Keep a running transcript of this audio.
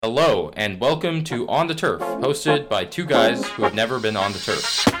Hello, and welcome to On the Turf, hosted by two guys who have never been on the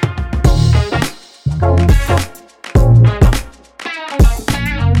turf.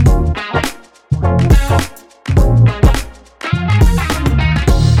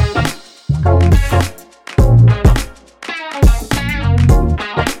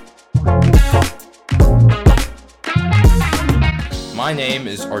 My name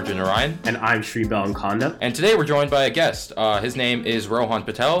is Arjun and Ryan. And I'm Sri Bellanconda. And today we're joined by a guest. His name is Rohan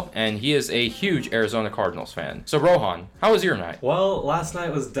Patel, and he is a huge Arizona Cardinals fan. So Rohan, how was your night? Well, last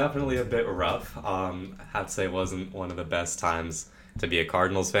night was definitely a bit rough. I have to say it wasn't one of the best times to be a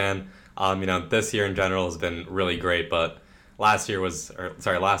Cardinals fan. This year in general has been really great, but last night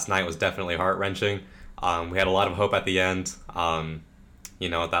was definitely heart-wrenching. We had a lot of hope at the end, at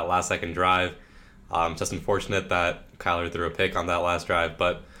that last-second drive. Just unfortunate that Kyler threw a pick on that last drive.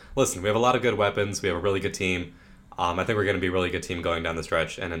 But listen, we have a lot of good weapons. We have a really good team. I think we're going to be a really good team going down the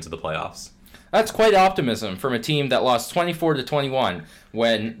stretch and into the playoffs. That's quite optimism from a team that lost 24-21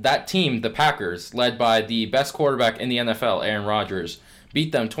 when that team, the Packers, led by the best quarterback in the NFL, Aaron Rodgers,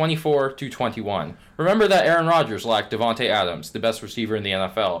 beat them 24-21. Remember that Aaron Rodgers lacked Davante Adams, the best receiver in the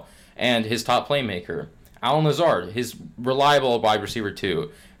NFL, and his top playmaker, Allen Lazard, his reliable wide receiver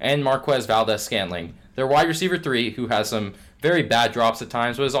 2, and Marquez Valdez-Scantling, their wide receiver 3, who has some very bad drops at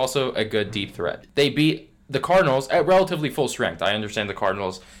times, but is also a good deep threat. They beat the Cardinals at relatively full strength. I understand the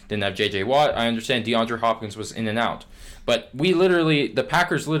Cardinals didn't have J.J. Watt. I understand DeAndre Hopkins was in and out. But the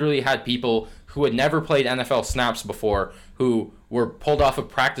Packers literally had people who had never played NFL snaps before who were pulled off of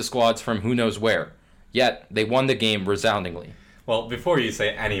practice squads from who knows where. Yet, they won the game resoundingly. Well, before you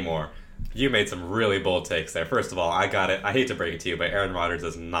say any more, you made some really bold takes there. First of all, I got it. I hate to break it to you, but Aaron Rodgers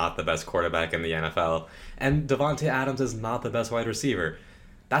is not the best quarterback in the NFL. And Davante Adams is not the best wide receiver.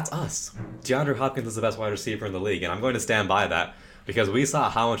 That's us. DeAndre Hopkins is the best wide receiver in the league, and I'm going to stand by that because we saw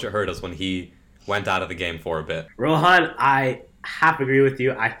how much it hurt us when he went out of the game for a bit. Rohan, I have to agree with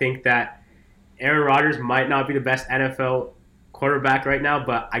you. I think that Aaron Rodgers might not be the best NFL quarterback right now,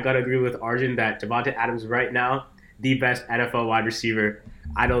 but I got to agree with Arjun that Davante Adams right now, the best NFL wide receiver.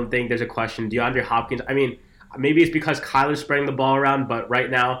 I don't think there's a question. DeAndre Hopkins, maybe it's because Kyler's spreading the ball around, but right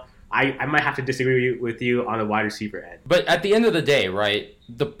now, I might have to disagree with you on the wide receiver end. But at the end of the day, right,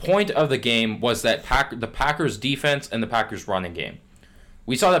 the point of the game was that the Packers' defense and the Packers' running game.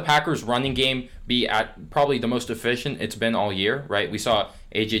 We saw the Packers' running game be at probably the most efficient it's been all year, right? We saw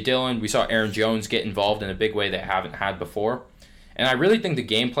A.J. Dillon, we saw Aaron Jones get involved in a big way they haven't had before. And I really think the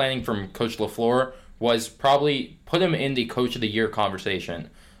game planning from Coach LaFleur was probably put him in the Coach of the Year conversation,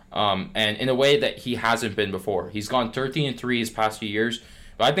 and in a way that he hasn't been before. He's gone 13-3 his past few years,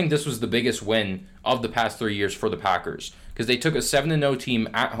 but I think this was the biggest win of the past 3 years for the Packers because they took a 7-0 team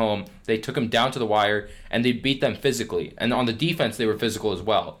at home, they took them down to the wire, and they beat them physically. And on the defense, they were physical as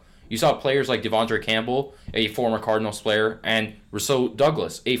well. You saw players like Devondre Campbell, a former Cardinals player, and Rousseau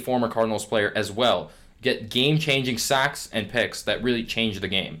Douglas, a former Cardinals player as well, get game-changing sacks and picks that really changed the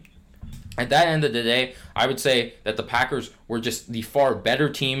game. At that end of the day, I would say that the Packers were just the far better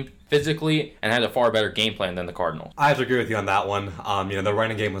team physically and had a far better game plan than the Cardinals. I have to agree with you on that one. The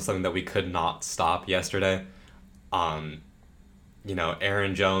running game was something that we could not stop yesterday. Aaron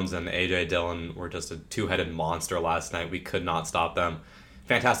Jones and A.J. Dillon were just a two-headed monster last night. We could not stop them.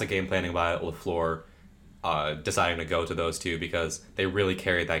 Fantastic game planning by LaFleur, deciding to go to those two because they really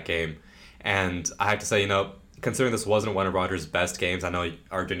carried that game. And I have to say, considering this wasn't one of Rodgers' best games, I know,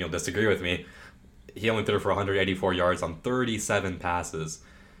 Arjun, you'll disagree with me. He only threw for 184 yards on 37 passes.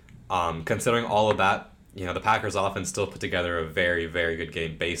 Considering all of that, the Packers offense still put together a very, very good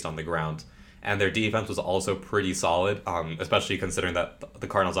game based on the ground. And their defense was also pretty solid, especially considering that the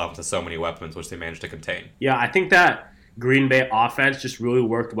Cardinals offense has so many weapons, which they managed to contain. Yeah, I think that Green Bay offense just really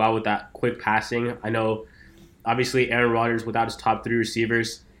worked well with that quick passing. I know, obviously, Aaron Rodgers without his top 3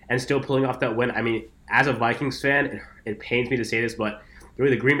 receivers and still pulling off that win. As a Vikings fan, it pains me to say this, but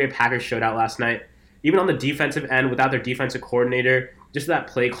really the Green Bay Packers showed out last night. Even on the defensive end, without their defensive coordinator, just that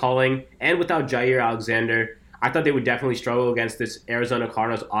play calling, and without Jair Alexander, I thought they would definitely struggle against this Arizona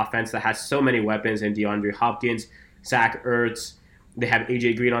Cardinals offense that has so many weapons in DeAndre Hopkins, Zach Ertz. They have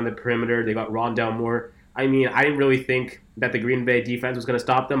A.J. Green on the perimeter. They got Rondale Moore. I didn't really think that the Green Bay defense was going to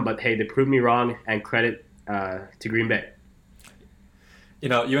stop them, but hey, they proved me wrong, and credit to Green Bay. You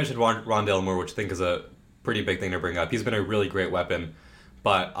mentioned Rondale Moore, which I think is a pretty big thing to bring up. He's been a really great weapon,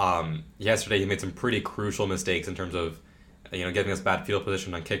 but yesterday he made some pretty crucial mistakes in terms of giving us bad field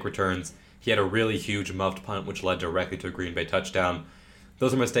position on kick returns. He had a really huge muffed punt, which led directly to a Green Bay touchdown.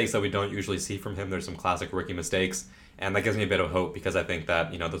 Those are mistakes that we don't usually see from him. There's some classic rookie mistakes, and that gives me a bit of hope because I think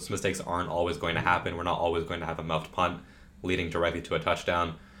that those mistakes aren't always going to happen. We're not always going to have a muffed punt leading directly to a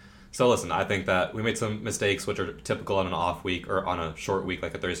touchdown. So listen, I think that we made some mistakes which are typical on an off week or on a short week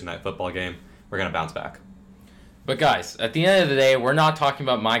like a Thursday night football game. We're going to bounce back. But guys, at the end of the day, we're not talking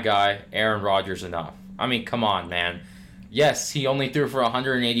about my guy, Aaron Rodgers, enough. I mean, come on, man. Yes, he only threw for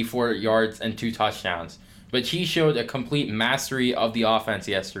 184 yards and 2 touchdowns, but he showed a complete mastery of the offense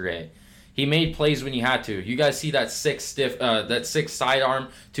yesterday. He made plays when he had to. You guys see that six sidearm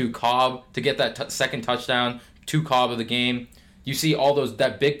to Cobb to get that second touchdown to Cobb of the game. You see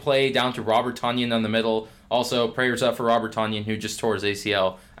that big play down to Robert Tonyan on the middle. Also, prayers up for Robert Tonyan, who just tore his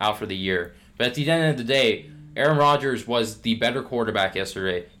ACL out for the year. But at the end of the day, Aaron Rodgers was the better quarterback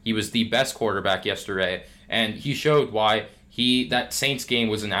yesterday. He was the best quarterback yesterday. And he showed why that Saints game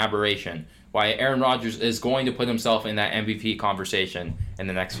was an aberration. Why Aaron Rodgers is going to put himself in that MVP conversation in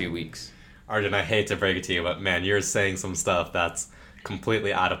the next few weeks. Arjun, I hate to break it to you, but man, you're saying some stuff that's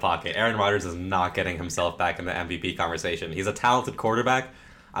completely out of pocket. Aaron Rodgers is not getting himself back in the MVP conversation. He's a talented quarterback.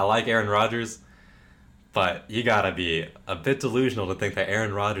 I like Aaron Rodgers, but you gotta be a bit delusional to think that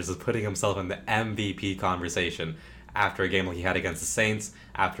Aaron Rodgers is putting himself in the MVP conversation after a game like he had against the Saints,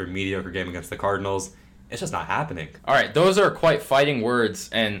 after a mediocre game against the Cardinals. It's just not happening. All right, those are quite fighting words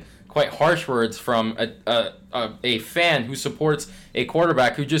and quite harsh words from a fan who supports a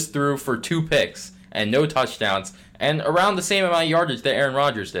quarterback who just threw for 2 picks and no touchdowns and around the same amount of yardage that Aaron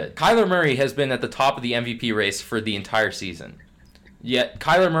Rodgers did. Kyler Murray has been at the top of the MVP race for the entire season. Yet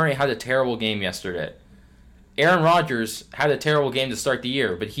Kyler Murray had a terrible game yesterday. Aaron Rodgers had a terrible game to start the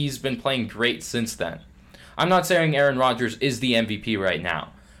year, but he's been playing great since then. I'm not saying Aaron Rodgers is the MVP right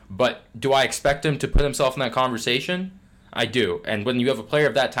now, but do I expect him to put himself in that conversation? I do, and when you have a player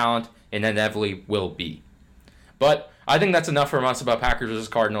of that talent, it inevitably will be. But I think that's enough from us about Packers versus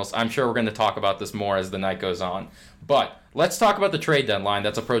Cardinals. I'm sure we're going to talk about this more as the night goes on. But let's talk about the trade deadline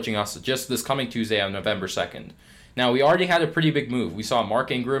that's approaching us just this coming Tuesday on November 2nd. Now, we already had a pretty big move. We saw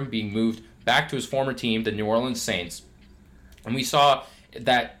Mark Ingram being moved back to his former team, the New Orleans Saints. And we saw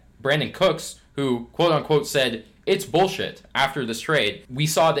that Brandon Cooks, who quote-unquote said, it's bullshit after this trade, we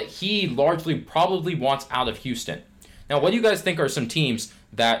saw that he largely probably wants out of Houston. Now, what do you guys think are some teams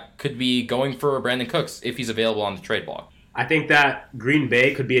that could be going for Brandon Cooks if he's available on the trade block? I think that Green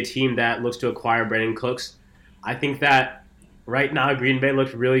Bay could be a team that looks to acquire Brandon Cooks. I think that right now Green Bay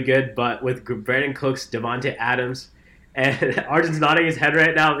looks really good, but with Brandon Cooks, Devontae Adams, and Arjun's nodding his head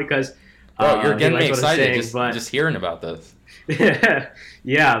right now because bro, you're getting me excited saying, just hearing about this.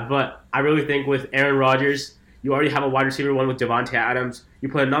 Yeah, but I really think with Aaron Rodgers, you already have a wide receiver one with Devontae Adams. You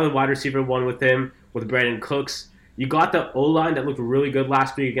put another wide receiver one with him with Brandon Cooks. You got the O-line that looked really good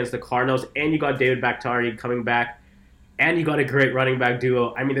last week against the Cardinals, and you got David Bakhtiari coming back, and you got a great running back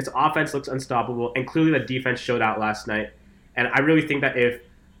duo. I mean, this offense looks unstoppable, and clearly the defense showed out last night. And I really think that if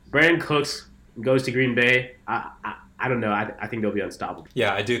Brandon Cooks goes to Green Bay, I don't know. I think they'll be unstoppable.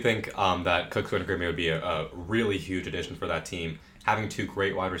 Yeah, I do think that Cooks going to Green Bay would be a really huge addition for that team. Having 2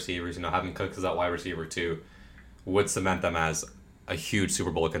 great wide receivers, having Cooks as that wide receiver too, would cement them as a huge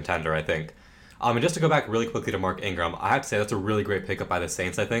Super Bowl contender, I think. And just to go back really quickly to Mark Ingram, I have to say that's a really great pickup by the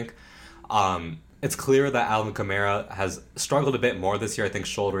Saints, I think. It's clear that Alvin Kamara has struggled a bit more this year, I think,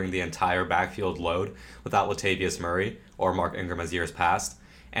 shouldering the entire backfield load without Latavius Murray or Mark Ingram as years past.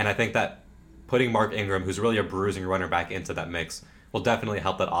 And I think that putting Mark Ingram, who's really a bruising runner, back into that mix will definitely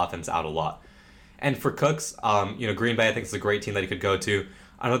help that offense out a lot. And for Cooks, Green Bay, I think, is a great team that he could go to.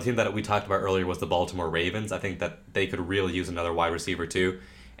 Another team that we talked about earlier was the Baltimore Ravens. I think that they could really use another wide receiver too.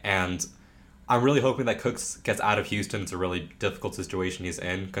 And I'm really hoping that Cooks gets out of Houston. It's a really difficult situation he's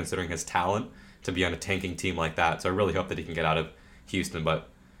in, considering his talent, to be on a tanking team like that. So I really hope that he can get out of Houston, but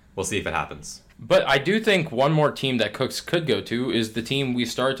we'll see if it happens. But I do think one more team that Cooks could go to is the team we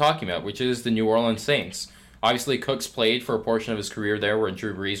started talking about, which is the New Orleans Saints. Obviously, Cooks played for a portion of his career there when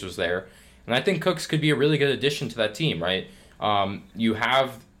Drew Brees was there. And I think Cooks could be a really good addition to that team, right? You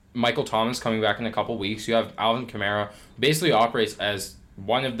have Michael Thomas coming back in a couple weeks. You have Alvin Kamara, who basically operates as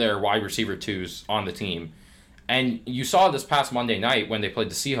one of their wide receiver twos on the team. And you saw this past Monday night when they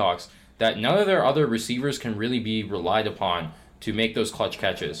played the Seahawks that none of their other receivers can really be relied upon to make those clutch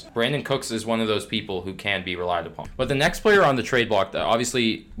catches. Brandon Cooks is one of those people who can be relied upon. But the next player on the trade block that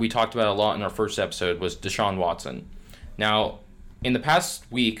obviously we talked about a lot in our first episode was Deshaun Watson. Now, in the past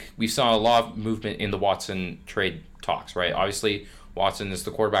week, we saw a lot of movement in the Watson trade talks, right? Obviously, Watson is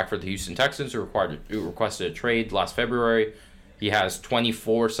the quarterback for the Houston Texans who requested a trade last February. He has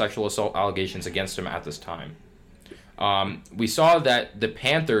 24 sexual assault allegations against him at this time. We saw that the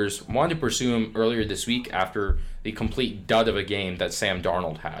Panthers wanted to pursue him earlier this week after the complete dud of a game that Sam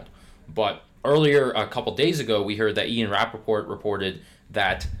Darnold had. But earlier, a couple days ago, we heard that Ian Rappaport reported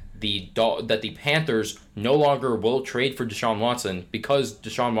that that the Panthers no longer will trade for Deshaun Watson because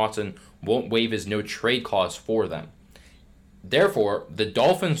Deshaun Watson won't waive his no trade clause for them. Therefore, the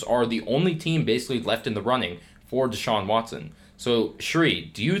Dolphins are the only team basically left in the running for Deshaun Watson. So, Shri,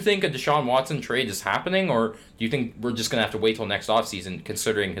 do you think a Deshaun Watson trade is happening, or do you think we're just going to have to wait till next offseason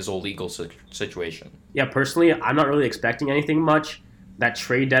considering his whole legal situation? Yeah, personally, I'm not really expecting anything much. That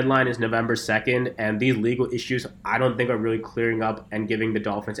trade deadline is November 2nd, and these legal issues I don't think are really clearing up and giving the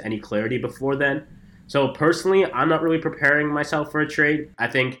Dolphins any clarity before then. So, personally, I'm not really preparing myself for a trade. I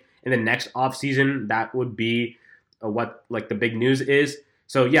think in the next offseason, that would be what like the big news is.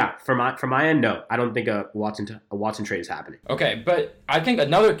 So yeah, from my end, no, I don't think a Watson trade is happening. Okay, but I think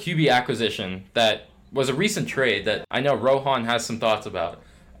another QB acquisition that was a recent trade that I know Rohan has some thoughts about.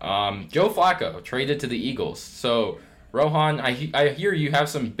 Joe Flacco traded to the Eagles. So Rohan, I hear you have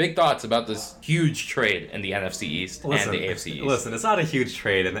some big thoughts about this huge trade in the NFC East and the AFC East. Listen, it's not a huge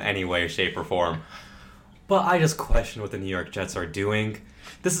trade in any way, shape, or form. But I just question what the New York Jets are doing.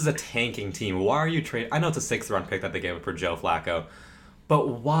 This is a tanking team. Why are you trading? I know it's a 6th-round pick that they gave up for Joe Flacco. But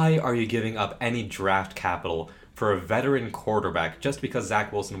why are you giving up any draft capital for a veteran quarterback just because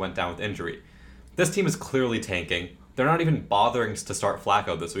Zach Wilson went down with injury? This team is clearly tanking. They're not even bothering to start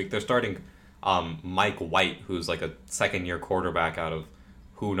Flacco this week. They're starting Mike White, who's like a second-year quarterback out of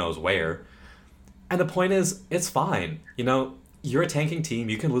who knows where. And the point is, it's fine. You know, you're a tanking team.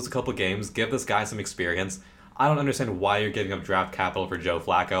 You can lose a couple games. Give this guy some experience. I don't understand why you're giving up draft capital for Joe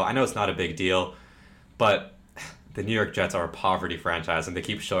Flacco. I know it's not a big deal, but the New York Jets are a poverty franchise, and they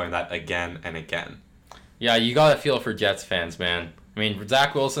keep showing that again and again. Yeah, you got to feel for Jets fans, man. I mean,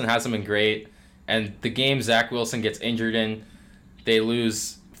 Zach Wilson hasn't been great, and the game Zach Wilson gets injured in, they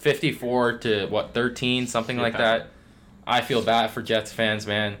lose 54 to, 13, something like that. I feel bad for Jets fans,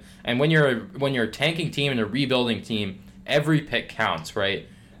 man. And when you're a tanking team and a rebuilding team, every pick counts, right?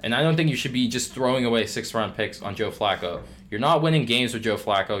 And I don't think you should be just throwing away 6th-round picks on Joe Flacco. You're not winning games with Joe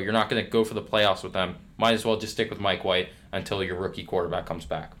Flacco. You're not going to go for the playoffs with them. Might as well just stick with Mike White until your rookie quarterback comes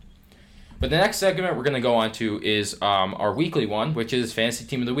back. But the next segment we're going to go on to is our weekly one, which is Fantasy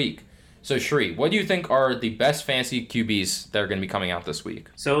Team of the Week. So, Shri, what do you think are the best fantasy QBs that are going to be coming out this week?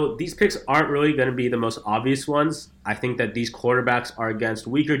 So these picks aren't really going to be the most obvious ones. I think that these quarterbacks are against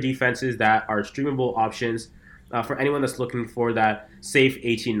weaker defenses that are streamable options for anyone that's looking for that safe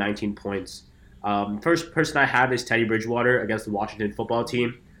 18, 19 points. First person I have is Teddy Bridgewater against the Washington football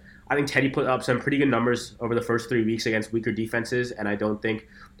team. I think Teddy put up some pretty good numbers over the first 3 weeks against weaker defenses, and I don't think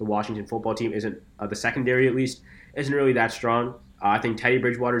the Washington football team isn't, the secondary at least, isn't really that strong. I think Teddy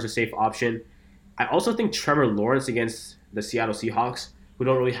Bridgewater is a safe option. I also think Trevor Lawrence against the Seattle Seahawks, who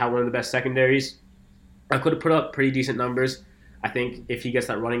don't really have one of the best secondaries, could have put up pretty decent numbers. I think if he gets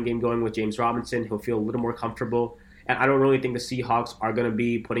that running game going with James Robinson, he'll feel a little more comfortable. And I don't really think the Seahawks are going to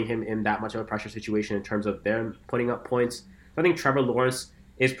be putting him in that much of a pressure situation in terms of them putting up points. I think Trevor Lawrence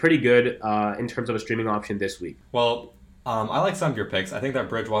is pretty good in terms of a streaming option this week. Well, I like some of your picks. I think that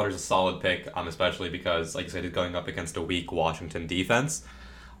Bridgewater's a solid pick, especially because, like you said, he's going up against a weak Washington defense.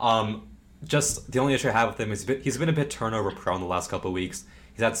 Just the only issue I have with him is he's been a bit turnover prone the last couple of weeks.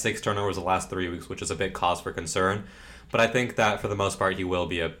 He's had 6 turnovers the last 3 weeks, which is a bit cause for concern. But I think that for the most part, he will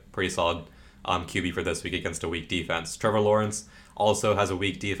be a pretty solid QB for this week against a weak defense. Trevor Lawrence also has a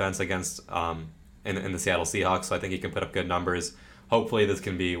weak defense against in the Seattle Seahawks, so I think he can put up good numbers. Hopefully this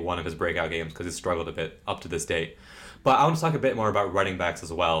can be one of his breakout games because he's struggled a bit up to this date. But I want to talk a bit more about running backs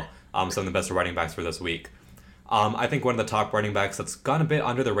as well, some of the best running backs for this week. I think one of the top running backs that's gone a bit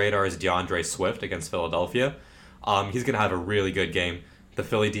under the radar is DeAndre Swift against Philadelphia. He's going to have a really good game. The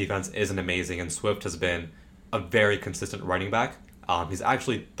Philly defense isn't amazing, and Swift has been a very consistent running back. He's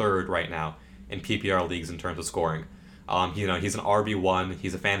actually 3rd right now in PPR leagues in terms of scoring. He's an RB1.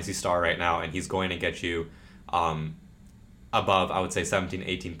 He's a fantasy star right now, and he's going to get you above, I would say, 17,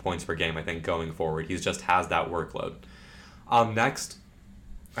 18 points per game, I think, going forward. He just has that workload. Next,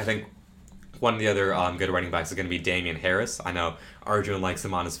 I think one of the other good running backs is going to be Damian Harris. I know Arjun likes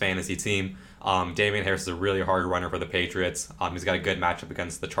him on his fantasy team. Damian Harris is a really hard runner for the Patriots. He's got a good matchup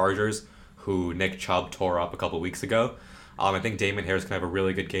against the Chargers, who Nick Chubb tore up a couple weeks ago. I think Damian Harris can have a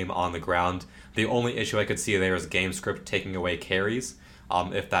really good game on the ground. The only issue I could see there is game script taking away carries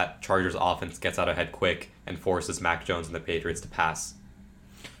if that Chargers offense gets out ahead quick and forces Mac Jones and the Patriots to pass.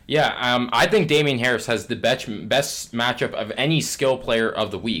 Yeah, I think Damian Harris has the best matchup of any skill player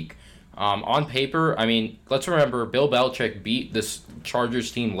of the week. On paper, I mean, let's remember Bill Belichick beat this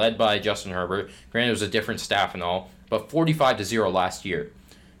Chargers team led by Justin Herbert. Granted, it was a different staff and all, but 45-0 last year.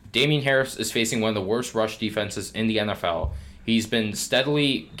 Damian Harris is facing one of the worst rush defenses in the NFL. He's been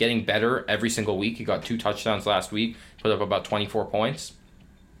steadily getting better every single week. He got 2 touchdowns last week, put up about 24 points.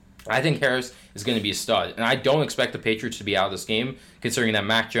 I think Harris is going to be a stud, and I don't expect the Patriots to be out of this game, considering that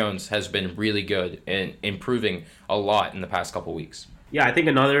Mac Jones has been really good and improving a lot in the past couple weeks. Yeah, I think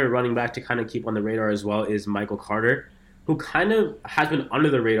another running back to kind of keep on the radar as well is Michael Carter, who kind of has been under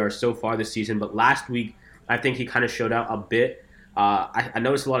the radar so far this season, but last week I think he kind of showed out a bit. I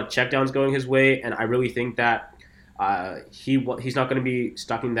noticed a lot of checkdowns going his way, and I really think that he's not going to be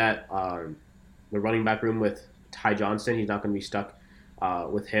stuck in that the running back room with Ty Johnson. He's not going to be stuck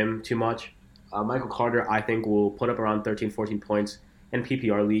with him too much. Michael Carter, I think, will put up around 13, 14 points in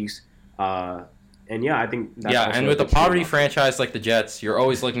PPR leagues. And yeah, I think that's and with a poverty franchise like the Jets, you're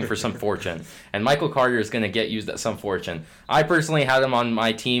always looking for some fortune. And Michael Carter is going to get used at some fortune. I personally had him on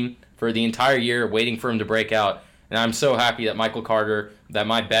my team for the entire year, waiting for him to break out. And I'm so happy that Michael Carter, that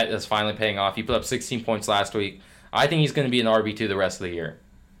my bet is finally paying off. He put up 16 points last week. I think he's going to be an RB2 the rest of the year.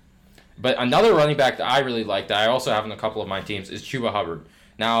 But another running back that I really like, that I also have in a couple of my teams, is Chuba Hubbard.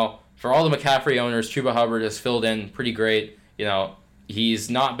 Now, for all the McCaffrey owners, Chuba Hubbard has filled in pretty great. He's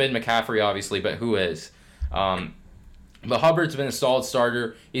not been McCaffrey, obviously, but who is? But Hubbard's been a solid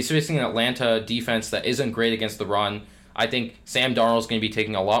starter. He's facing an Atlanta defense that isn't great against the run. I think Sam Darnold's going to be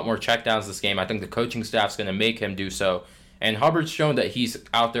taking a lot more checkdowns this game. I think the coaching staff's going to make him do so. And Hubbard's shown that he's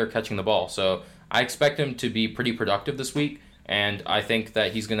out there catching the ball. So I expect him to be pretty productive this week. And I think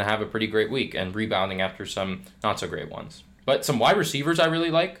that he's going to have a pretty great week and rebounding after some not-so-great ones. But some wide receivers I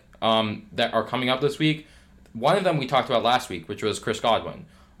really like that are coming up this week. One of them we talked about last week, which was Chris Godwin.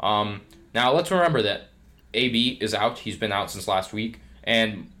 Now, let's remember that AB is out. He's been out since last week.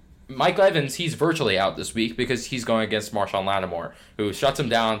 And Mike Evans, he's virtually out this week because he's going against Marshawn Lattimore, who shuts him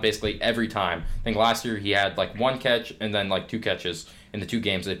down basically every time. I think last year he had like one catch and then like two catches in the two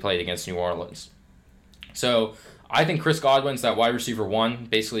games they played against New Orleans. So I think Chris Godwin's that wide receiver one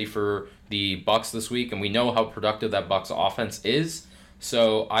basically for the Bucs this week, and we know how productive that Bucs offense is.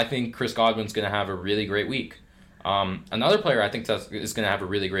 So I think Chris Godwin's going to have a really great week. Another player I think that is going to have a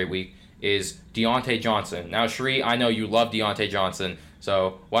really great week is Deontay Johnson. Now, Sri, I know you love Deontay Johnson,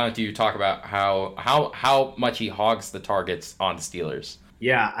 so why don't you talk about how much he hogs the targets on the Steelers?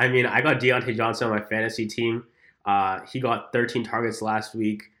 Yeah, I mean, I got Deontay Johnson on my fantasy team. He got 13 targets last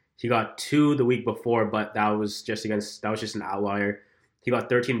week. He got 2 the week before, but that was just an outlier. He got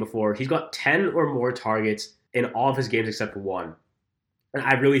 13 before. He's got 10 or more targets in all of his games except one. And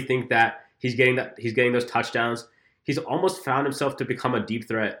I really think that he's getting those touchdowns. He's almost found himself to become a deep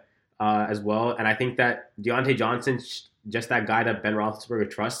threat as well. And I think that Deontay Johnson's just that guy that Ben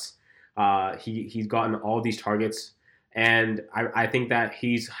Roethlisberger trusts. He's gotten all these targets, and I think that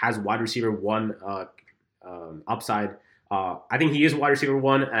has wide receiver one upside. I think he is wide receiver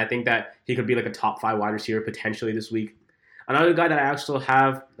one, and I think that he could be like a top 5 wide receiver potentially this week. Another guy that I actually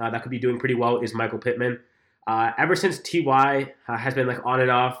have that could be doing pretty well is Michael Pittman. Ever since T.Y. Has been like on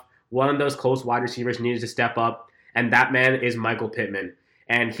and off, one of those close wide receivers needed to step up, and that man is Michael Pittman.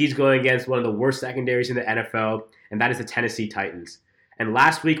 And he's going against one of the worst secondaries in the NFL, and that is the Tennessee Titans. And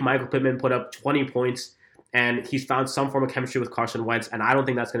last week, Michael Pittman put up 20 points, and he's found some form of chemistry with Carson Wentz, and I don't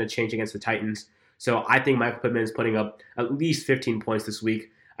think that's going to change against the Titans. So I think Michael Pittman is putting up at least 15 points this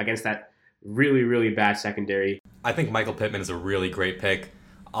week against that really, really bad secondary. I think Michael Pittman is a really great pick.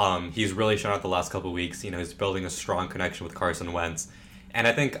 He's really shown out the last couple of weeks. He's building a strong connection with Carson Wentz. And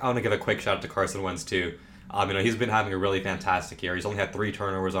I think I want to give a quick shout out to Carson Wentz too. He's been having a really fantastic year. He's only had 3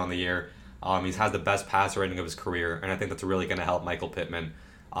 turnovers on the year. He's had the best passer rating of his career, and I think that's really going to help Michael Pittman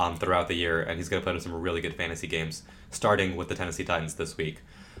throughout the year, and he's going to put in some really good fantasy games, starting with the Tennessee Titans this week.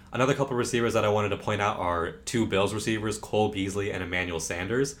 Another couple receivers that I wanted to point out are 2 Bills receivers, Cole Beasley and Emmanuel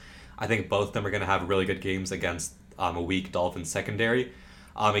Sanders. I think both of them are going to have really good games against a weak Dolphins secondary.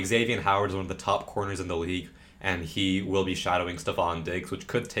 Xavier Howard is one of the top corners in the league, and he will be shadowing Stephon Diggs, which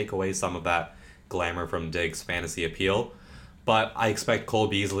could take away some of that glamour from Diggs' fantasy appeal. But I expect Cole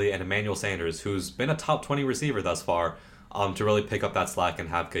Beasley and Emmanuel Sanders, who's been a top 20 receiver thus far, to really pick up that slack and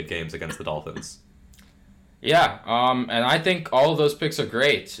have good games against the Dolphins. Yeah, and I think all of those picks are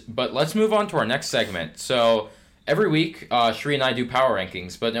great. But let's move on to our next segment. So every week, Sri and I do power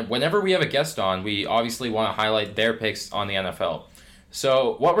rankings. But whenever we have a guest on, we obviously want to highlight their picks on the NFL.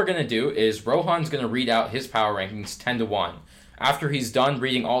 So what we're going to do is Rohan's going to read out his power rankings 10-1. After he's done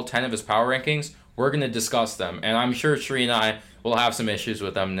reading all 10 of his power rankings, we're going to discuss them. And I'm sure Sri and I will have some issues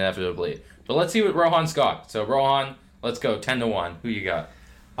with them inevitably. But let's see what Rohan's got. So Rohan, let's go 10-1. Who you got?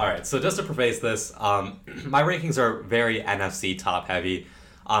 All right, so just to preface this, my rankings are very NFC top heavy.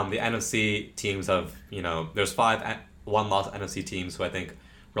 The NFC teams have, there's 5 one-loss NFC teams who I think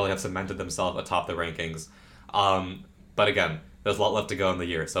really have cemented themselves atop the rankings. But again, there's a lot left to go in the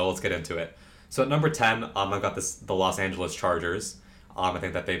year, so let's get into it. So at number 10, I've got the Los Angeles Chargers. I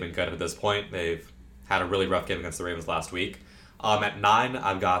think that they've been good at this point. They've had a really rough game against the Ravens last week. At 9,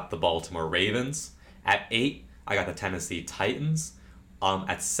 I've got the Baltimore Ravens. At 8, I got the Tennessee Titans.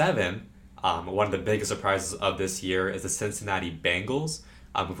 At 7, one of the biggest surprises of this year is the Cincinnati Bengals,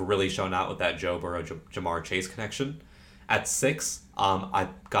 who've really shown out with that Joe Burrow, Jamar Chase connection. At 6, I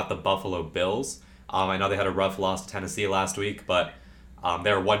got the Buffalo Bills. I know they had a rough loss to Tennessee last week, but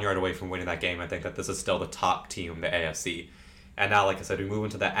they were 1 yard away from winning that game. I think that this is still the top team in the AFC. And now, like I said, we move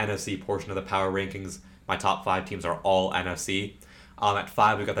into the NFC portion of the power rankings. My top 5 teams are all NFC. At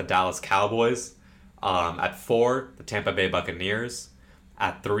 5, we've got the Dallas Cowboys. At 4, the Tampa Bay Buccaneers.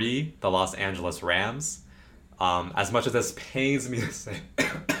 At 3, the Los Angeles Rams. As much as this pains me to say...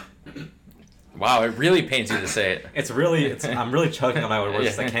 Wow, it really pains you to say it. I'm really choking on my words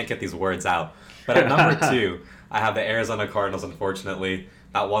because I can't get these words out. But at number 2, I have the Arizona Cardinals, unfortunately.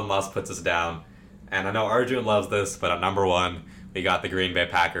 That one loss puts us down. And I know Arjun loves this, but at number 1, we got the Green Bay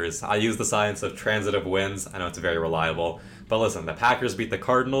Packers. I use the science of transitive wins. I know it's very reliable. But listen, the Packers beat the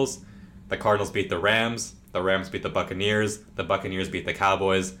Cardinals beat the Rams beat the Buccaneers beat the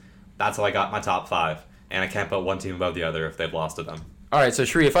Cowboys. That's how I got my top 5. And I can't put one team above the other if they've lost to them. All right, so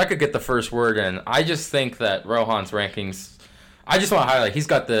Sri, if I could get the first word in, I just think that Rohan's rankings, I just want to highlight, he's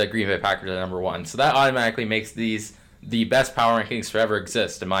got the Green Bay Packers at number 1. So that automatically makes these the best power rankings to ever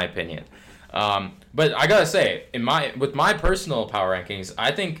exist, in my opinion. But I gotta say, with my personal power rankings,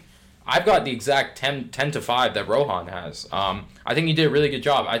 I think I've got the exact 10 to 5 that Rohan has. I think he did a really good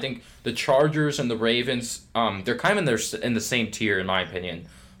job. I think the Chargers and the Ravens, they're kind of in the same tier, in my opinion.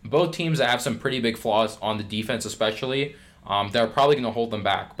 Both teams that have some pretty big flaws on the defense, especially. They're probably going to hold them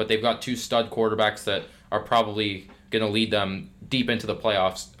back, but they've got 2 stud quarterbacks that are probably going to lead them deep into the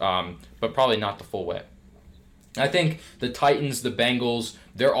playoffs, but probably not the full way. I think the Titans, the Bengals,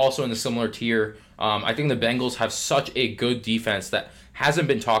 they're also in a similar tier. I think the Bengals have such a good defense that hasn't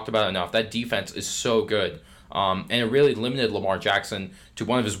been talked about enough. That defense is so good. And it really limited Lamar Jackson to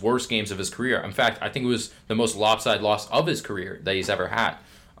one of his worst games of his career. In fact, I think it was the most lopsided loss of his career that he's ever had.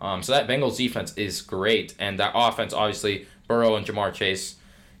 So that Bengals defense is great. And that offense, obviously, Burrow and Jamar Chase,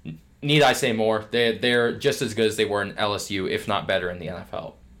 need I say more? They're just as good as they were in LSU, if not better in the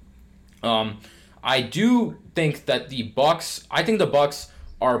NFL. I do think that the Bucks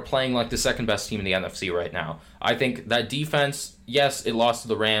are playing like the second best team in the NFC right now. I think that defense, yes, it lost to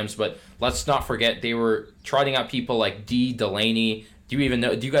the Rams, but let's not forget they were trotting out people like Delaney. Do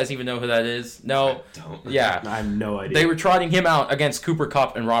you guys even know who that is? No? I don't. Yeah. I have no idea. They were trotting him out against Cooper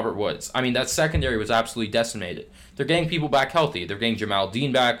Kupp and Robert Woods. I mean, that secondary was absolutely decimated. They're getting people back healthy. They're getting Jamal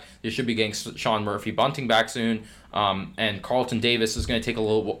Dean back. They should be getting Sean Murphy-Bunting back soon. And Carlton Davis is going to take a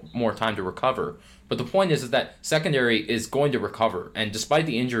little more time to recover. But the point is that secondary is going to recover. And despite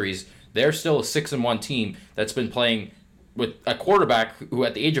the injuries, they're still a 6-1 team that's been playing with a quarterback who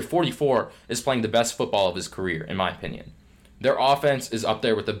at the age of 44 is playing the best football of his career, in my opinion. Their offense is up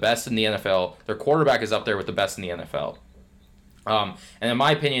there with the best in the NFL. Their quarterback is up there with the best in the NFL. And in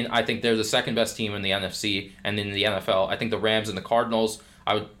my opinion, I think they're the second best team in the NFC and in the NFL. I think the Rams and the Cardinals,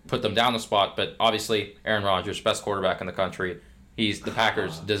 I would put them down the spot, but obviously Aaron Rodgers, best quarterback in the country. The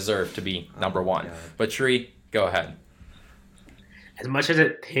Packers deserve to be number 1. But Sri, go ahead. As much as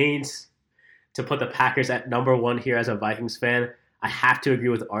it pains to put the Packers at number 1 here as a Vikings fan, I have to agree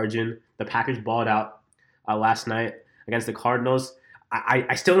with Arjun. The Packers balled out last night against the Cardinals.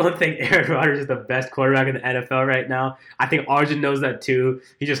 I still don't think Aaron Rodgers is the best quarterback in the NFL right now. I think Arjun knows that too.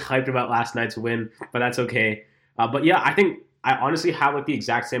 He just hyped about last night's win, but that's okay. But yeah, I think I honestly have like the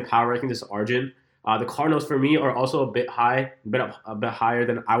exact same power rankings as Arjun. The Cardinals for me are also a bit high, a bit higher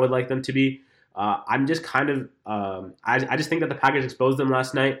than I would like them to be. I'm just kind of I just think that the Packers exposed them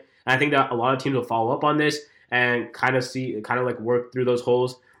last night, and I think that a lot of teams will follow up on this and kind of like work through those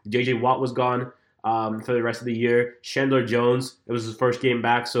holes. J.J. Watt was gone for the rest of the year. Chandler Jones, it was his first game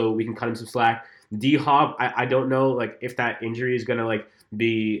back, so we can cut him some slack. D-Hop, I don't know like if that injury is gonna like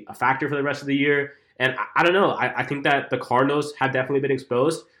be a factor for the rest of the year, and I don't know. I think that the Cardinals have definitely been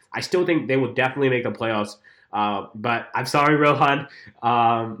exposed. I still think they will definitely make the playoffs. But I'm sorry, Rohan.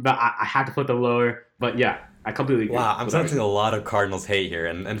 But I had to put them lower. But yeah, I completely agree. Wow, I'm sensing a lot of Cardinals hate here,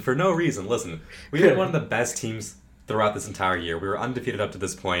 and for no reason. Listen, we had one of the best teams throughout this entire year. We were undefeated up to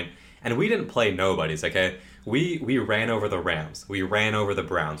this point, and we didn't play nobodies, okay? We ran over the Rams. We ran over the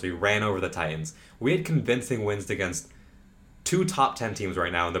Browns. We ran over the Titans. We had convincing wins against 2 top 10 teams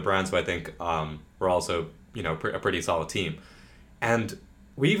right now, and the Browns, who I think were also, a pretty solid team. And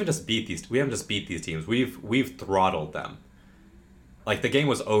we haven't just beat these teams. We've throttled them. Like, the game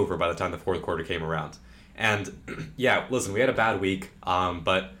was over by the time the fourth quarter came around. And yeah, listen, we had a bad week,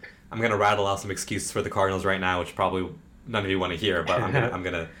 but I'm gonna rattle out some excuses for the Cardinals right now, which probably none of you want to hear, but I'm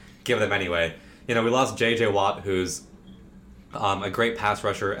gonna give them anyway. We lost J.J. Watt, who's a great pass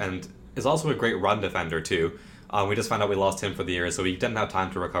rusher and is also a great run defender too. We just found out we lost him for the year, so we didn't have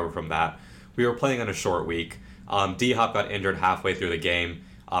time to recover from that. We were playing on a short week. D-Hop got injured halfway through the game,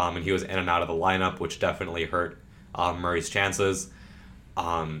 and he was in and out of the lineup, which definitely hurt Murray's chances.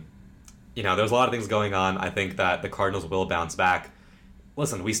 There's a lot of things going on. I think that the Cardinals will bounce back.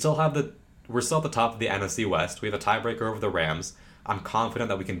 Listen, we're still at the top of the NFC West. We have a tiebreaker over the Rams. I'm confident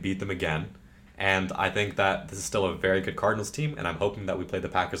that we can beat them again. And I think that this is still a very good Cardinals team, and I'm hoping that we play the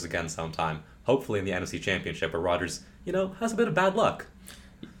Packers again sometime. Hopefully in the NFC Championship, where Rodgers, has a bit of bad luck.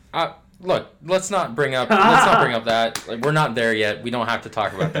 Look, let's not bring up that. Like, we're not there yet. We don't have to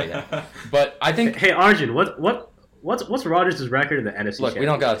talk about that yet. But I think. Hey, Arjun, what's Rodgers' record in the NFC? Look, we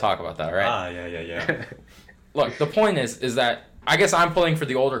don't got to talk about that, right? Yeah. Look, the point is that I guess I'm pulling for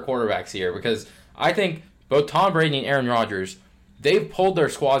the older quarterbacks here because I think both Tom Brady and Aaron Rodgers, they've pulled their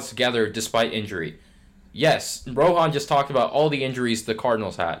squads together despite injury. Yes, Rohan just talked about all the injuries the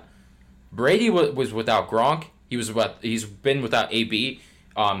Cardinals had. Brady was without Gronk. He's been without AB.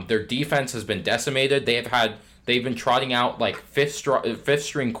 Their defense has been decimated. They've been trotting out like fifth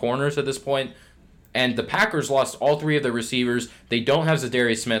string corners at this point. And the Packers lost all three of their receivers. They don't have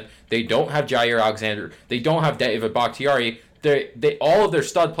Zadarius Smith. They don't have Jair Alexander. They don't have David Bakhtiari. They all of their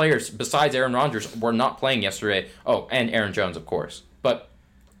stud players besides Aaron Rodgers were not playing yesterday. Oh, and Aaron Jones, of course. But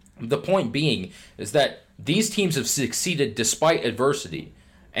the point being is that these teams have succeeded despite adversity.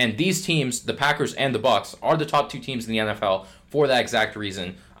 And these teams, the Packers and the Bucs, are the top two teams in the NFL for that exact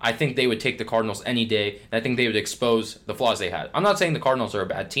reason. I think they would take the Cardinals any day, and I think they would expose the flaws they had. I'm not saying the Cardinals are a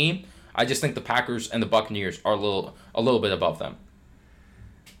bad team. I just think the Packers and the Buccaneers are a little bit above them.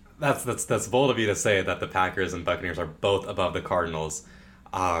 That's bold of you to say that the Packers and Buccaneers are both above the Cardinals.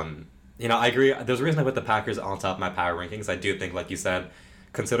 I agree. There's a reason I put the Packers on top of my power rankings. I do think, like you said,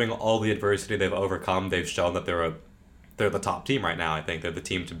 considering all the adversity they've overcome, they've shown that they're the top team right now. I think they're the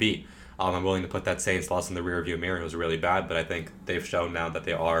team to beat. I'm willing to put that Saints loss in the rearview mirror. It was really bad, but I think they've shown now that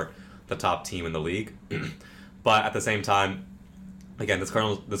they are the top team in the league. But at the same time, again, this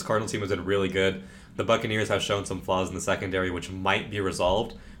Cardinals team has been really good. The Buccaneers have shown some flaws in the secondary, which might be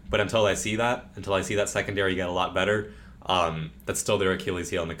resolved. But until I see that secondary get a lot better, that's still their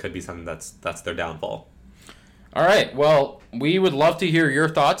Achilles heel, and it could be something that's their downfall. All right. Well, we would love to hear your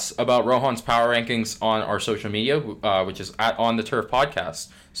thoughts about Rohan's power rankings on our social media, which is at On the Turf Podcast.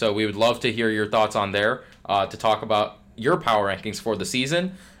 So we would love to hear your thoughts on there to talk about your power rankings for the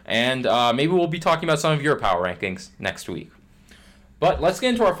season, and maybe we'll be talking about some of your power rankings next week. But let's get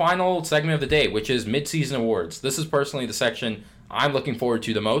into our final segment of the day, which is midseason awards. This is personally the section I'm looking forward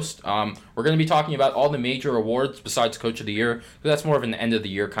to the most. We're going to be talking about all the major awards besides Coach of the Year, because that's more of an end of the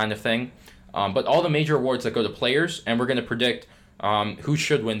year kind of thing. But all the major awards that go to players, and we're going to predict who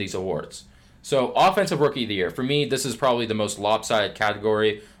should win these awards. So, Offensive Rookie of the Year. For me, this is probably the most lopsided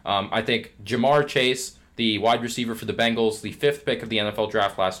category. I think Jamar Chase, the wide receiver for the Bengals, the 5th pick of the NFL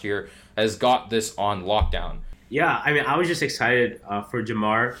draft last year, has got this on lockdown. Yeah, I was just excited for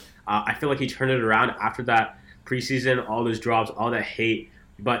Jamar. I feel like he turned it around after that preseason, all those drops, all that hate.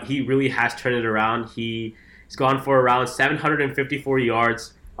 But he really has turned it around. He's gone for around 754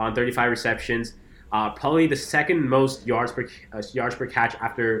 yards on 35 receptions. Probably the second most yards per catch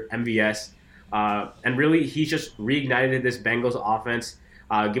after MVS. And really, he's just reignited this Bengals offense,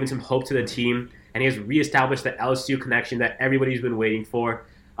 giving some hope to the team. And he has reestablished the LSU connection that everybody's been waiting for.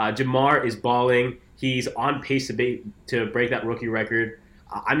 Jamar is balling. He's on pace to break that rookie record.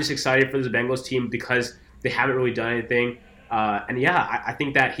 I'm just excited for this Bengals team because they haven't really done anything. I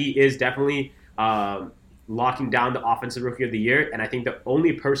think that he is definitely locking down the Offensive Rookie of the Year. And I think the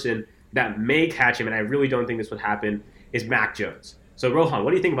only person that may catch him, and I really don't think this would happen, is Mac Jones. So, Rohan, what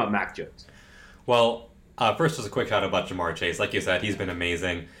do you think about Mac Jones? Well, first, just a quick shout out about Jamar Chase. Like you said, he's been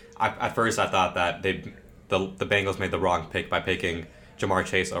amazing. At first, I thought that the Bengals made the wrong pick by picking Jamar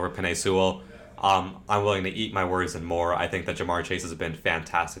Chase over Penei Sewell. I'm willing to eat my words and more. I think that Jamar Chase has been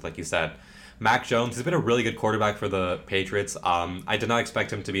fantastic, like you said. Mac Jones has been a really good quarterback for the Patriots. I did not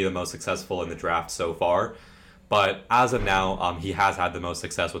expect him to be the most successful in the draft so far, but as of now, he has had the most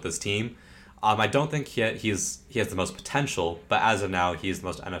success with his team. I don't think he has the most potential, but as of now, he's the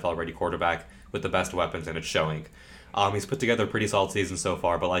most NFL-ready quarterback with the best weapons, and it's showing. He's put together a pretty solid season so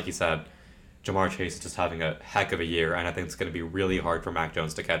far, but like you said, Jamar Chase is just having a heck of a year, and I think it's going to be really hard for Mac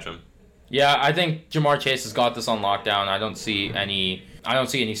Jones to catch him. Yeah, I think Jamar Chase has got this on lockdown. I don't see any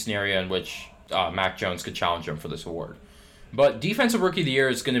scenario in which Mac Jones could challenge him for this award. But Defensive Rookie of the Year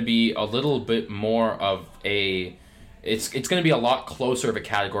is going to be a little bit more of a... It's going to be a lot closer of a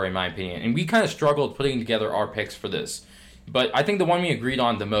category in my opinion. And we kind of struggled putting together our picks for this. But I think the one we agreed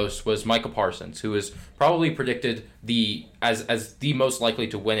on the most was Michael Parsons, who is probably predicted as the most likely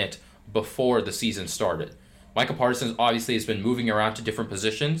to win it before the season started. Michael Parsons obviously has been moving around to different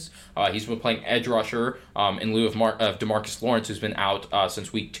positions. He's been playing edge rusher in lieu of DeMarcus Lawrence, who's been out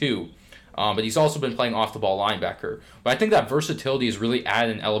since week 2. But he's also been playing off-the-ball linebacker. But I think that versatility has really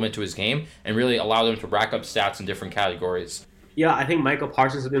added an element to his game and really allowed him to rack up stats in different categories. Yeah, I think Michael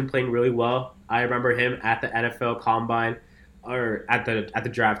Parsons has been playing really well. I remember him at the NFL Combine, or at the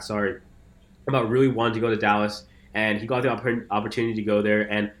draft, about really wanting to go to Dallas, and he got the opportunity to go there.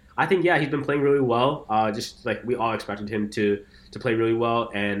 And I think, he's been playing really well, just like we all expected him to play really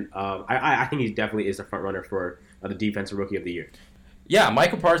well. And I think he definitely is the front runner for the Defensive Rookie of the Year. Yeah,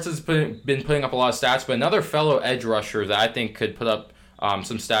 Michael Parsons has been putting up a lot of stats, but another fellow edge rusher that I think could put up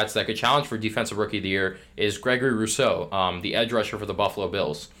some stats that could challenge for Defensive Rookie of the Year is Gregory Rousseau, the edge rusher for the Buffalo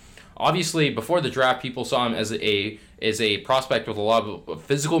Bills. Obviously, before the draft, people saw him as a prospect with a lot of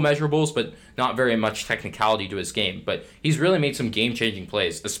physical measurables, but not very much technicality to his game. But he's really made some game-changing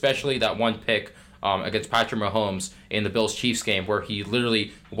plays, especially that one pick against Patrick Mahomes in the Bills-Chiefs game where he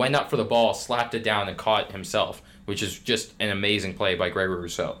literally went up for the ball, slapped it down, and caught it himself, which is just an amazing play by Gregory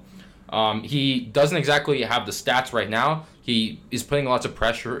Rousseau. He doesn't exactly have the stats right now. He is putting lots of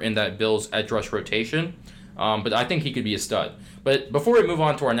pressure in that Bills edge rush rotation, but I think he could be a stud. But before we move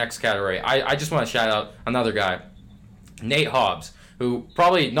on to our next category, I just want to shout out another guy, Nate Hobbs, who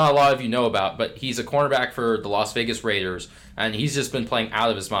probably not a lot of you know about, but he's a cornerback for the Las Vegas Raiders, and he's just been playing out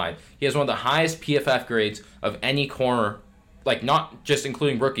of his mind. He has one of the highest PFF grades of any corner, like not just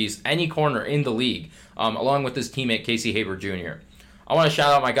including rookies, any corner in the league, along with his teammate Casey Haber Jr. I want to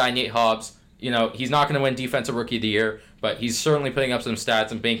shout out my guy Nate Hobbs. You know, he's not going to win Defensive Rookie of the Year, but he's certainly putting up some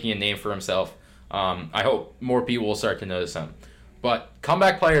stats and making a name for himself. I hope more people will start to notice him. But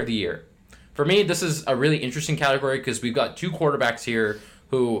Comeback Player of the Year. For me, this is a really interesting category because we've got two quarterbacks here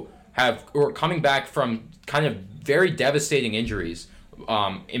who are coming back from kind of very devastating injuries.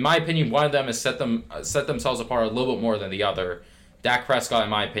 In my opinion, one of them has set themselves apart a little bit more than the other. Dak Prescott, in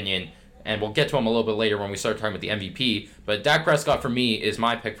my opinion, and we'll get to him a little bit later when we start talking about the MVP. But Dak Prescott, for me, is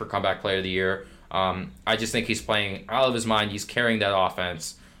my pick for Comeback Player of the Year. I just think he's playing out of his mind. He's carrying that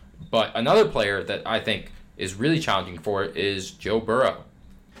offense. But another player that I think is really challenging for it is Joe Burrow.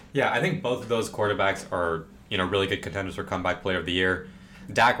 Yeah, I think both of those quarterbacks are, really good contenders for Comeback Player of the Year.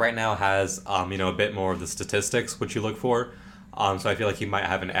 Dak right now has, a bit more of the statistics, which you look for. So I feel like he might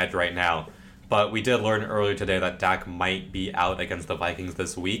have an edge right now. But we did learn earlier today that Dak might be out against the Vikings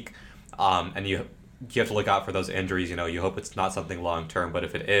this week. And you have to look out for those injuries. You hope it's not something long-term. But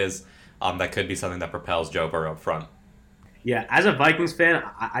if it is, that could be something that propels Joe Burrow up front. Yeah, as a Vikings fan,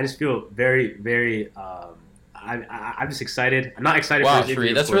 I just feel very, very... I'm just excited. I'm not excited for his injury.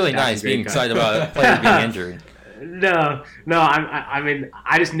 Sri, that's really nice being excited about a player being injured. No. I mean,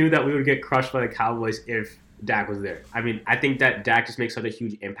 I just knew that we would get crushed by the Cowboys if Dak was there. I mean, I think that Dak just makes such a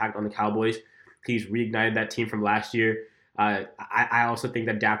huge impact on the Cowboys. He's reignited that team from last year. I also think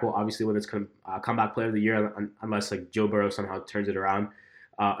that Dak will obviously win this comeback player of the year unless like Joe Burrow somehow turns it around.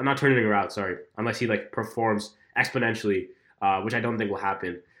 I'm not turning it around, sorry. Unless he performs exponentially, which I don't think will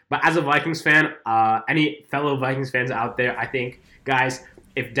happen. But as a Vikings fan, any fellow Vikings fans out there, I think, guys,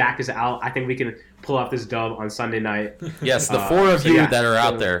 if Dak is out, I think we can pull off this dub on Sunday night. Yes, the four of you that are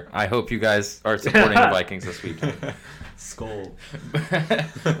out there, I hope you guys are supporting the Vikings this weekend. Skull.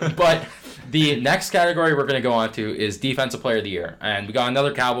 But the next category we're going to go on to is Defensive Player of the Year. And we got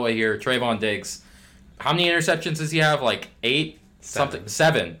another Cowboy here, Trayvon Diggs. How many interceptions does he have? 8? Something.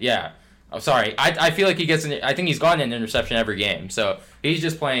 7, yeah. I'm sorry. I feel like I think he's gotten an interception every game. So he's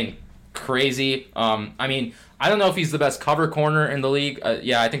just playing crazy. I mean, I don't know if he's the best cover corner in the league.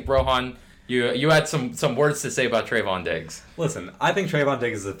 I think Rohan, you had some words to say about Trayvon Diggs. Listen, I think Trayvon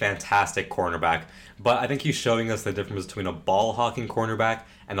Diggs is a fantastic cornerback, but I think he's showing us the difference between a ball-hawking cornerback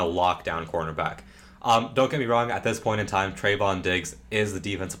and a lockdown cornerback. Don't get me wrong, at this point in time, Trayvon Diggs is the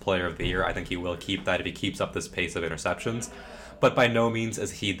Defensive Player of the Year. I think he will keep that if he keeps up this pace of interceptions. But by no means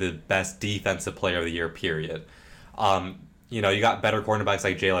is he the best Defensive Player of the Year, period. You got better cornerbacks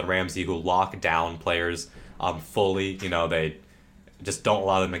like Jalen Ramsey who lock down players fully. They just don't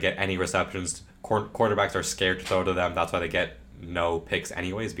allow them to get any receptions. Quarterbacks are scared to throw to them. That's why they get no picks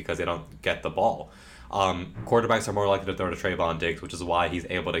anyways, because they don't get the ball. Quarterbacks are more likely to throw to Trayvon Diggs, which is why he's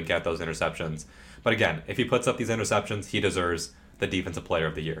able to get those interceptions. But again, if he puts up these interceptions, he deserves the Defensive Player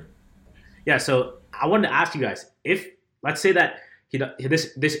of the Year. Yeah, so I wanted to ask you guys, let's say that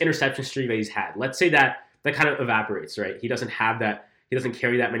this interception streak that he's had, let's say that kind of evaporates, right? He doesn't have that. He doesn't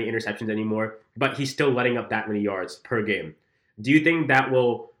carry that many interceptions anymore, but he's still letting up that many yards per game. Do you think that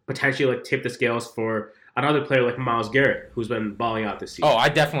will potentially tip the scales for another player like Myles Garrett, who's been balling out this season. Oh, I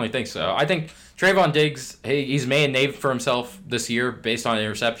definitely think so. I think Trayvon Diggs, he's made a name for himself this year based on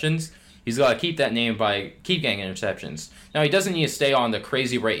interceptions. He's got to keep that name by keep getting interceptions. Now, he doesn't need to stay on the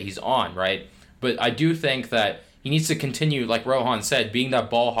crazy rate he's on, right? But I do think that he needs to continue, like Rohan said, being that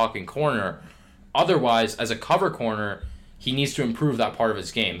ball-hawking corner. Otherwise, as a cover corner, he needs to improve that part of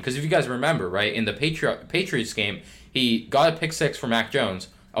his game. Because if you guys remember, right, in the Patriots game, he got a pick six for Mac Jones.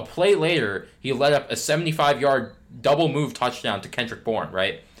 A play later, he led up a 75-yard double move touchdown to Kendrick Bourne,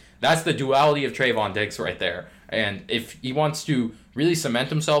 right? That's the duality of Trayvon Diggs right there. And if he wants to really cement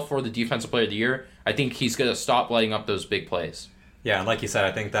himself for the Defensive Player of the Year, I think he's going to stop letting up those big plays. Yeah, and like you said,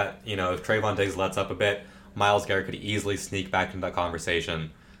 I think that, if Trayvon Diggs lets up a bit, Myles Garrett could easily sneak back into that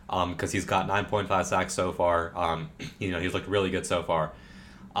conversation because he's got 9.5 sacks so far. He's looked really good so far.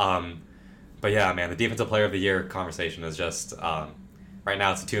 But yeah, man, the Defensive Player of the Year conversation is just... right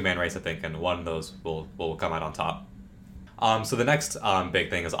now it's a two-man race, I think, and one of those will come out on top. So the next big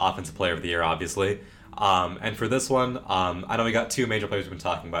thing is Offensive Player of the Year, obviously. And for this one, I know we got two major players we've been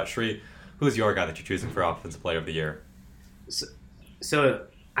talking about. Sri, who's your guy that you're choosing for Offensive Player of the Year? So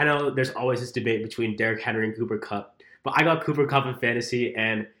I know there's always this debate between Derrick Henry and Cooper Kupp, but I got Cooper Kupp in fantasy,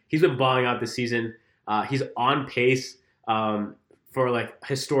 and he's been balling out this season. He's on pace for like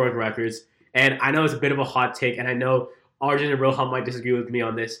historic records, and I know it's a bit of a hot take, and I know Arjun and Rohan might disagree with me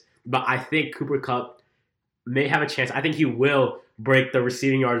on this, but I think Cooper Kupp may have a chance. I think he will break the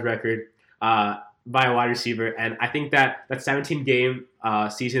receiving yards record by a wide receiver, and I think that 17-game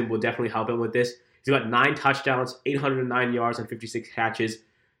season will definitely help him with this. He's got 9 touchdowns, 809 yards, and 56 catches.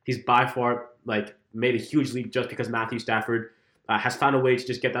 He's by far made a huge leap just because Matthew Stafford has found a way to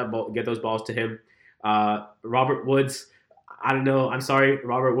just get those balls to him. Robert Woods, I don't know. I'm sorry,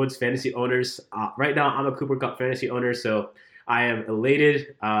 Robert Woods fantasy owners. Right now, I'm a Cooper Kupp fantasy owner, so I am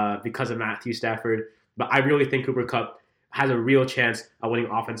elated because of Matthew Stafford. But I really think Cooper Kupp has a real chance of winning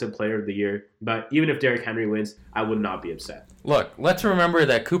Offensive Player of the Year. But even if Derrick Henry wins, I would not be upset. Look, let's remember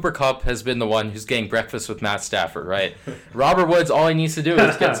that Cooper Kupp has been the one who's getting breakfast with Matt Stafford, right? Robert Woods, all he needs to do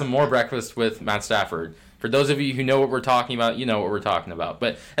is get some more breakfast with Matt Stafford. For those of you who know what we're talking about, you know what we're talking about.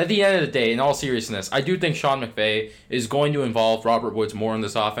 But at the end of the day, in all seriousness, I do think Sean McVay is going to involve Robert Woods more in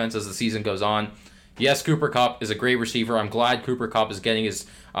this offense as the season goes on. Yes, Cooper Kupp is a great receiver. I'm glad Cooper Kupp is getting his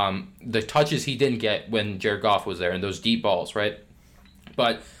the touches he didn't get when Jared Goff was there and those deep balls, right?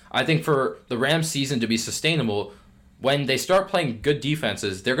 But I think for the Rams season to be sustainable, when they start playing good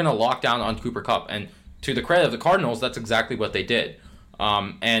defenses, they're going to lock down on Cooper Kupp. And to the credit of the Cardinals, that's exactly what they did.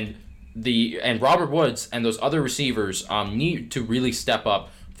 And Robert Woods and those other receivers need to really step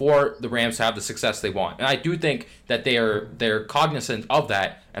up for the Rams to have the success they want. And I do think that they're cognizant of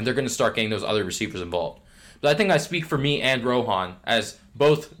that, and they're going to start getting those other receivers involved. But I think I speak for me and Rohan as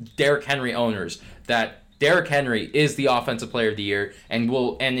both Derrick Henry owners that Derrick Henry is the Offensive Player of the Year and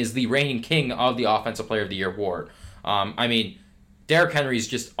is the reigning king of the Offensive Player of the Year award. Derrick Henry is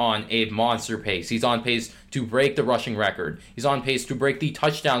just on a monster pace. He's on pace to break the rushing record. He's on pace to break the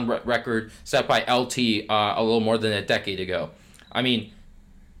touchdown record set by LT a little more than a decade ago.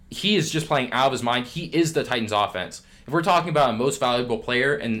 He is just playing out of his mind. He is the Titans offense. If we're talking about a most valuable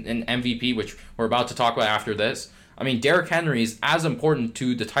player and MVP, which we're about to talk about after this, Derrick Henry is as important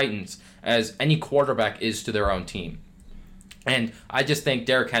to the Titans as any quarterback is to their own team. And I just think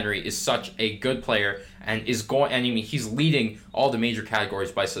Derrick Henry is such a good player and he's leading all the major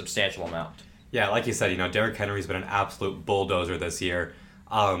categories by a substantial amount. Yeah, like you said, Derrick Henry's been an absolute bulldozer this year.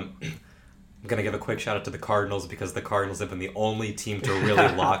 I'm going to give a quick shout out to the Cardinals because the Cardinals have been the only team to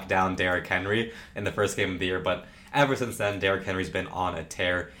really lock down Derrick Henry in the first game of the year. But ever since then, Derrick Henry's been on a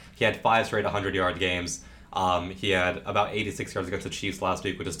tear. He had 5 straight 100-yard games. He had about 86 yards against the Chiefs last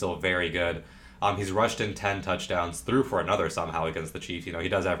week, which is still very good. He's rushed in 10 touchdowns, threw for another somehow against the Chiefs. He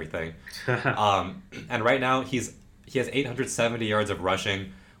does everything. And right now, he has 870 yards of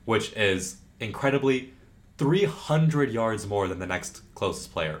rushing, which is incredibly 300 yards more than the next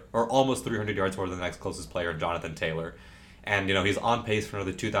closest player, or almost 300 yards more than the next closest player, Jonathan Taylor. And, he's on pace for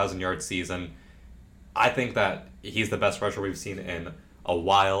another 2,000-yard season. I think that he's the best rusher we've seen in a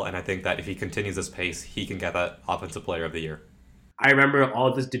while, and I think that if he continues this pace, he can get that Offensive Player of the Year. I remember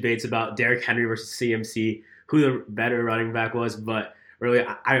all these debates about Derrick Henry versus CMC, who the better running back was, but really,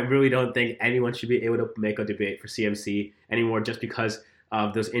 I really don't think anyone should be able to make a debate for CMC anymore just because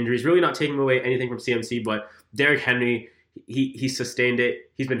of those injuries. Really not taking away anything from CMC, but Derrick Henry, he sustained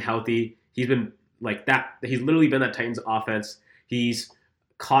it. He's been healthy. He's been like that. He's literally been that Titans offense. He's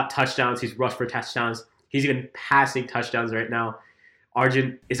caught touchdowns. He's rushed for touchdowns. He's even passing touchdowns right now.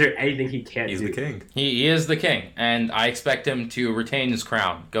 Arjun, is there anything he can't do? He's the king. He is the king, and I expect him to retain his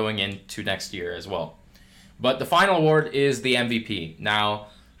crown going into next year as well. But the final award is the MVP. Now,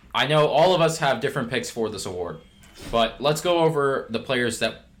 I know all of us have different picks for this award, but let's go over the players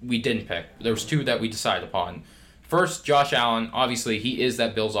that we didn't pick. There was 2 that we decided upon. First, Josh Allen. Obviously, he is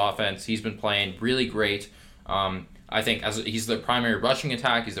that Bills offense. He's been playing really great. I think as he's the primary rushing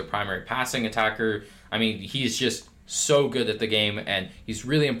attack, he's the primary passing attacker. I mean, he's just so good at the game, and he's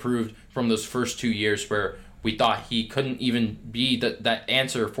really improved from those first 2 years where we thought he couldn't even be that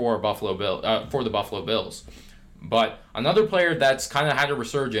answer for the Buffalo Bills. But another player that's kind of had a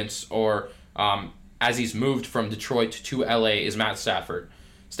resurgence, or as he's moved from Detroit to LA, is Matt Stafford.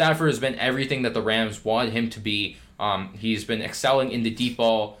 Stafford has been everything that the Rams wanted him to be. He's been excelling in the deep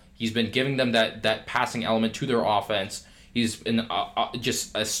ball. He's been giving them that passing element to their offense. He's been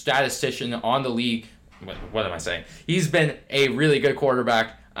just a statistician on the league. What am I saying? He's been a really good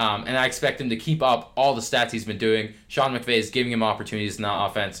quarterback, and I expect him to keep up all the stats he's been doing. Sean McVay is giving him opportunities in that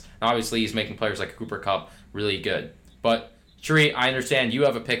offense, and obviously he's making players like Cooper Kupp really good. But, Sri, I understand you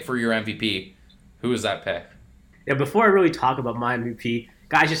have a pick for your MVP. Who is that pick? Yeah, before I really talk about my MVP,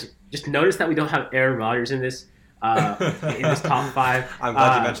 guys, just notice that we don't have Aaron Rodgers in this top 5. I'm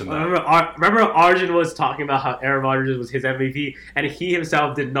glad you mentioned that. Remember Arjun was talking about how Aaron Rodgers was his MVP, and he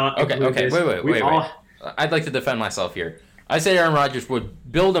himself did not include this. Wait. I'd like to defend myself here. I said Aaron Rodgers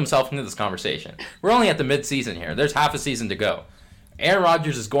would build himself into this conversation. We're only at the midseason here. There's half a season to go. Aaron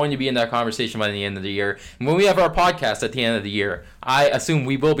Rodgers is going to be in that conversation by the end of the year. And when we have our podcast at the end of the year, I assume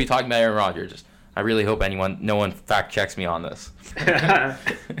we will be talking about Aaron Rodgers. I really hope no one fact checks me on this.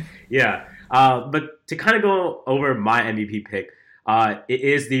 Yeah. But to kind of go over my MVP pick, it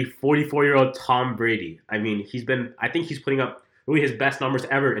is the 44-year-old Tom Brady. I mean, I think he's putting up really his best numbers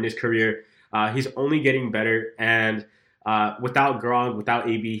ever in his career. He's only getting better, and without Gronk, without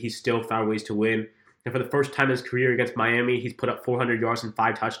AB, he's still found ways to win. And for the first time in his career against Miami, he's put up 400 yards and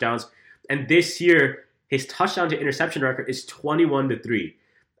 5 touchdowns. And this year, his touchdown to interception record is 21-3.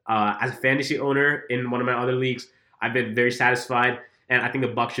 As a fantasy owner in one of my other leagues, I've been very satisfied, and I think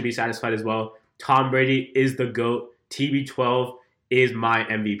the Bucs should be satisfied as well. Tom Brady is the GOAT. TB12 is my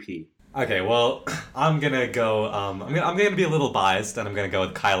MVP. Okay, well, I'm gonna go. I'm gonna be a little biased, and I'm gonna go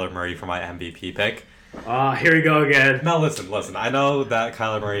with Kyler Murray for my MVP pick. Here we go again. Now listen. I know that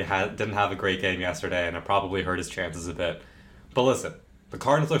Kyler Murray didn't have a great game yesterday, and it probably hurt his chances a bit. But listen, the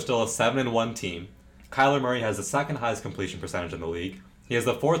Cardinals are still a 7-1 team. Kyler Murray has the 2nd highest completion percentage in the league. He has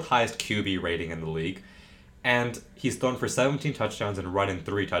the 4th highest QB rating in the league. And he's thrown for 17 touchdowns and run in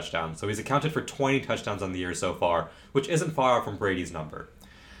 3 touchdowns. So he's accounted for 20 touchdowns on the year so far, which isn't far off from Brady's number.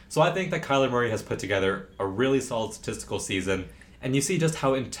 So I think that Kyler Murray has put together a really solid statistical season, and you see just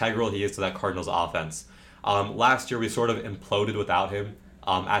how integral he is to that Cardinals offense. Last year we sort of imploded without him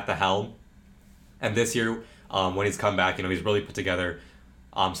at the helm, and this year when he's come back, he's really put together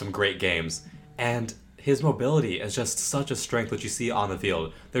some great games. And his mobility is just such a strength that you see on the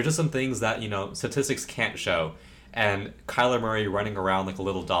field. There are just some things that, statistics can't show. And Kyler Murray running around like a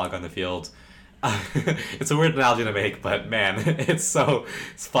little dog on the field, it's a weird analogy to make, but man, it's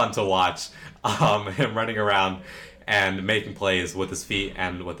fun to watch him running around and making plays with his feet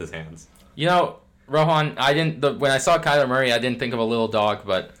and with his hands. Rohan, when I saw Kyler Murray, I didn't think of a little dog,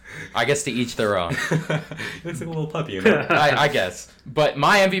 but I guess to each their own. He looks like a little puppy, I guess. But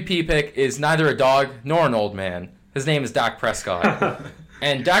my MVP pick is neither a dog nor an old man. His name is Dak Prescott.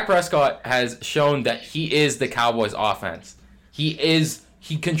 And Dak Prescott has shown that he is the Cowboys offense.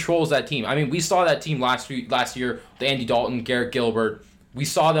 He controls that team. I mean, we saw that team last year, the Andy Dalton, Garrett Gilbert. We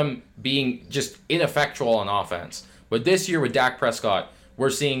saw them being just ineffectual on offense. But this year with Dak Prescott, we're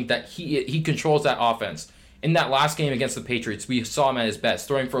seeing that he controls that offense. In that last game against the Patriots, we saw him at his best,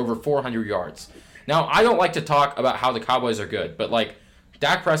 throwing for over 400 yards. Now, I don't like to talk about how the Cowboys are good, but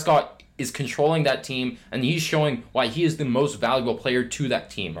Dak Prescott is controlling that team, and he's showing why he is the most valuable player to that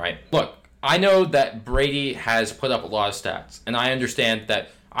team, right? Look, I know that Brady has put up a lot of stats, and I understand that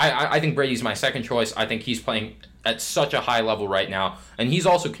I think Brady's my second choice. I think he's playing at such a high level right now, and he's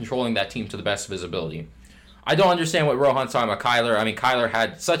also controlling that team to the best of his ability. I don't understand what Rohan's talking about Kyler. I mean, Kyler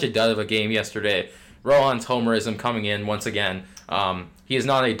had such a dud of a game yesterday. Rohan's homerism coming in once again. He is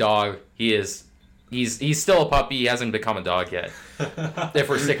not a dog. He's still a puppy. He hasn't become a dog yet, if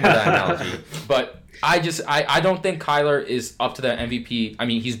we're sticking with that analogy. But I don't think Kyler is up to that MVP. I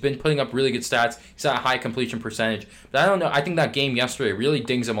mean, he's been putting up really good stats. He's at a high completion percentage. But I don't know. I think that game yesterday really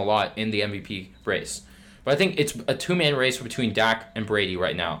dings him a lot in the MVP race. But I think it's a two-man race between Dak and Brady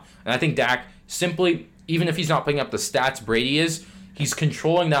right now. And I think Dak simply, even if he's not putting up the stats Brady is, he's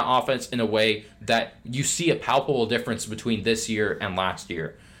controlling that offense in a way that you see a palpable difference between this year and last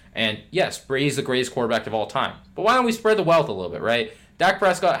year. And yes, Brady's the greatest quarterback of all time. But why don't we spread the wealth a little bit, right? Dak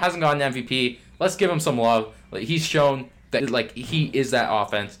Prescott hasn't gotten an MVP. let's give him some love. Like, he's shown that like he is that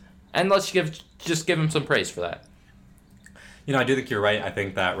offense, and let's just give him some praise for that. You know, I do think you're right. I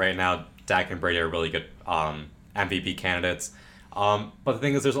think that right now Dak and Brady are really good MVP candidates. But the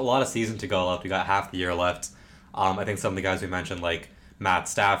thing is, there's a lot of season to go left. We got half the year left. I think some of the guys we mentioned, like Matt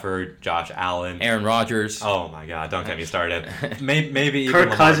Stafford, Josh Allen, Aaron Rodgers. Oh my God! Don't get me started. Maybe even Kirk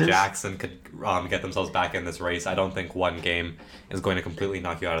Lamar Cousins. Jackson could get themselves back in this race. I don't think one game is going to completely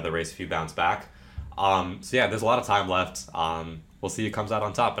knock you out of the race if you bounce back. So yeah, there's a lot of time left. We'll see who comes out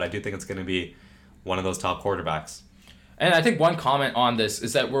on top, but I do think it's going to be one of those top quarterbacks. And I think one comment on this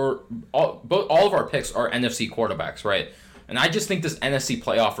is that all of our picks are NFC quarterbacks, right? And I just think this NFC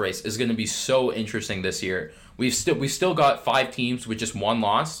playoff race is going to be so interesting this year. We've still got 5 teams with just 1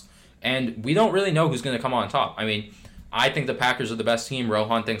 loss, and we don't really know who's going to come on top. I mean, I think the Packers are the best team.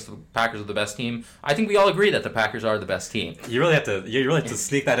 Rohan thinks the Packers are the best team. I think we all agree that the Packers are the best team. You really have to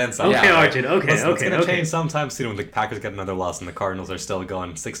sneak that in somehow. Okay, Arjun. Okay, It's going to okay. change sometime soon when the Packers get another loss and the Cardinals are still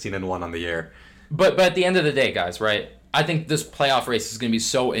going 16-1 on the year. But at the end of the day, guys, right? I think this playoff race is going to be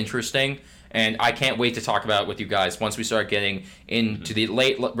so interesting, and I can't wait to talk about it with you guys once we start getting into the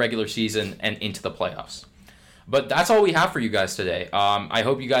late regular season and into the playoffs. But that's all we have for you guys today. I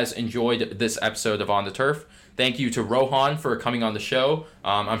hope you guys enjoyed this episode of On the Turf. Thank you to Rohan for coming on the show.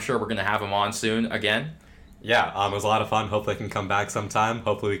 I'm sure we're going to have him on soon again. Yeah, it was a lot of fun. Hopefully I can come back sometime.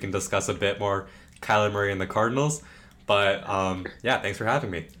 Hopefully we can discuss a bit more Kyler Murray and the Cardinals. But yeah, thanks for having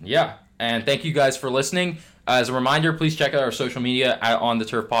me. Yeah, and thank you guys for listening. As a reminder, please check out our social media at On the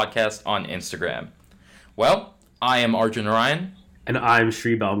Turf Podcast on Instagram. Well, I am Arjun Ryan. And I'm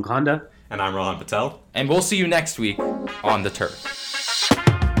Sri Balmkonda. And I'm Rohan Patel. And we'll see you next week on the Turf.